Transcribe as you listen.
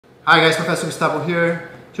Hi guys, Professor Gustavo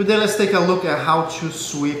here. Today let's take a look at how to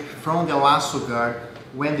sweep from the lasso guard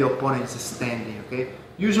when the opponent is standing, okay?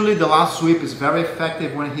 Usually the lasso sweep is very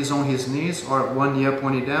effective when he's on his knees or one knee up,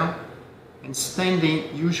 one knee down. And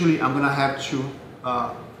standing, usually I'm gonna have to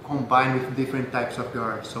combine with different types of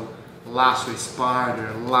guards. So Lasso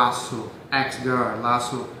Spider, Lasso X-Guard,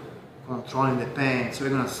 Lasso controlling the pants. So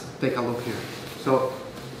we're gonna take a look here. So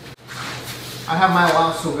I have my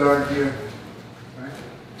lasso guard here.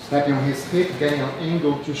 Stepping on his hip, getting an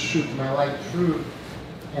angle to shoot my leg through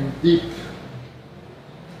and deep,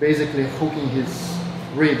 basically hooking his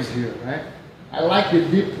ribs here, right? I like the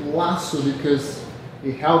deep lasso because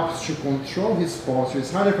it helps to control his posture.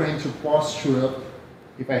 It's harder for him to posture up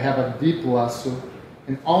if I have a deep lasso.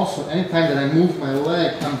 And also, anytime that I move my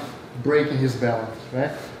leg, I'm breaking his balance,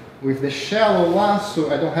 right? With the shallow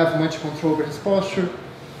lasso, I don't have much control over his posture.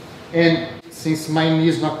 And since my knee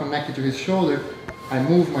is not connected to his shoulder, I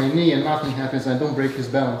move my knee and nothing happens, I don't break his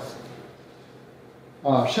balance.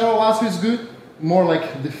 Shallow lasso is good, more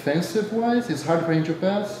like defensive wise, it's hard for him to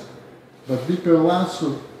pass. But deeper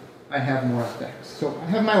lasso, I have more attacks. So I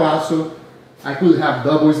have my lasso, I could have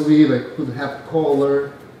double sleeve, I could have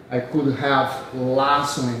collar, I could have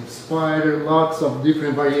lasso and spider, lots of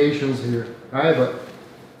different variations here, right? But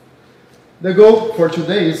the goal for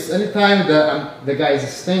today is anytime that the guy is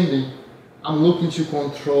standing, I'm looking to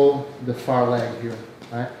control the far leg here,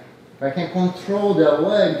 right? If I can control the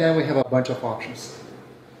leg, then we have a bunch of options.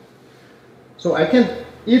 So I can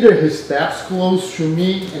either he steps close to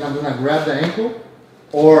me and I'm gonna grab the ankle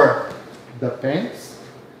or the pants,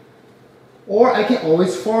 or I can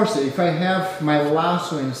always force it. If I have my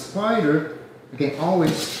lasso and spider, I can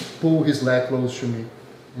always pull his leg close to me,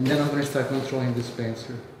 and then I'm gonna start controlling this pants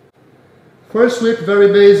here. First sweep,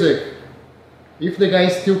 very basic. If the guy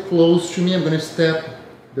is still close to me, I'm going to step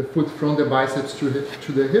the foot from the biceps to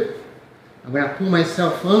the hip. I'm going to pull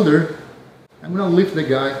myself under. I'm going to lift the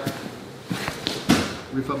guy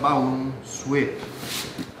with a balloon sweep.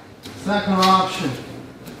 Second option,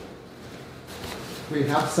 we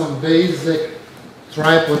have some basic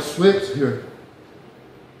tripod sweeps here.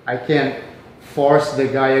 I can force the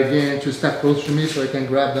guy again to step close to me so I can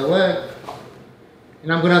grab the leg.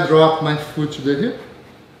 And I'm going to drop my foot to the hip.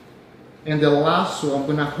 And the lasso, I'm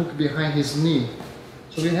gonna hook behind his knee.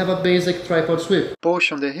 So we have a basic tripod sweep.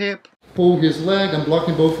 Push on the hip, pull his leg, I'm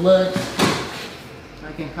blocking both legs.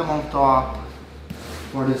 I can come on top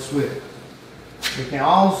for the sweep. We can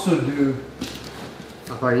also do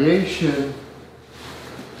a variation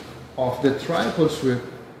of the tripod sweep.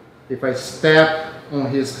 If I step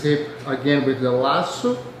on his hip again with the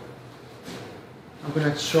lasso, I'm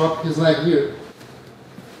gonna chop his leg here.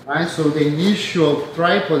 Right, so the initial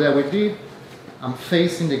tripod that we did, I'm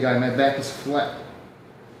facing the guy, my back is flat.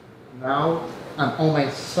 Now I'm on my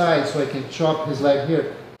side so I can chop his leg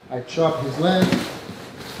here. I chop his leg,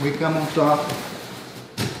 we come on top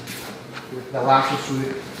with the lasso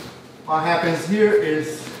sweep. What happens here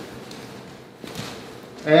is,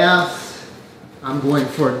 as I'm going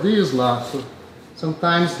for this lasso,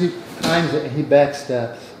 sometimes he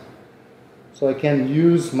backsteps. So I can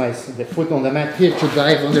use the foot on the mat here to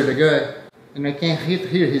dive under the guy. And I can hit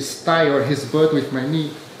here his thigh or his butt with my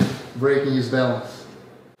knee, breaking his balance.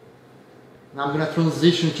 Now I'm going to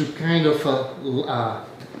transition to kind of a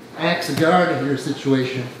X-guard here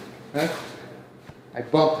situation. Right? I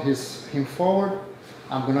bump him forward,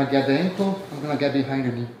 I'm going to get the ankle, I'm going to get behind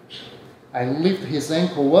the knee. I lift his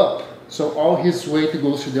ankle up, so all his weight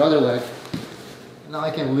goes to the other leg. Now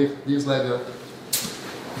I can lift this leg up,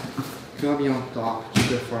 coming on top to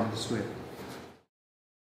perform the sweep.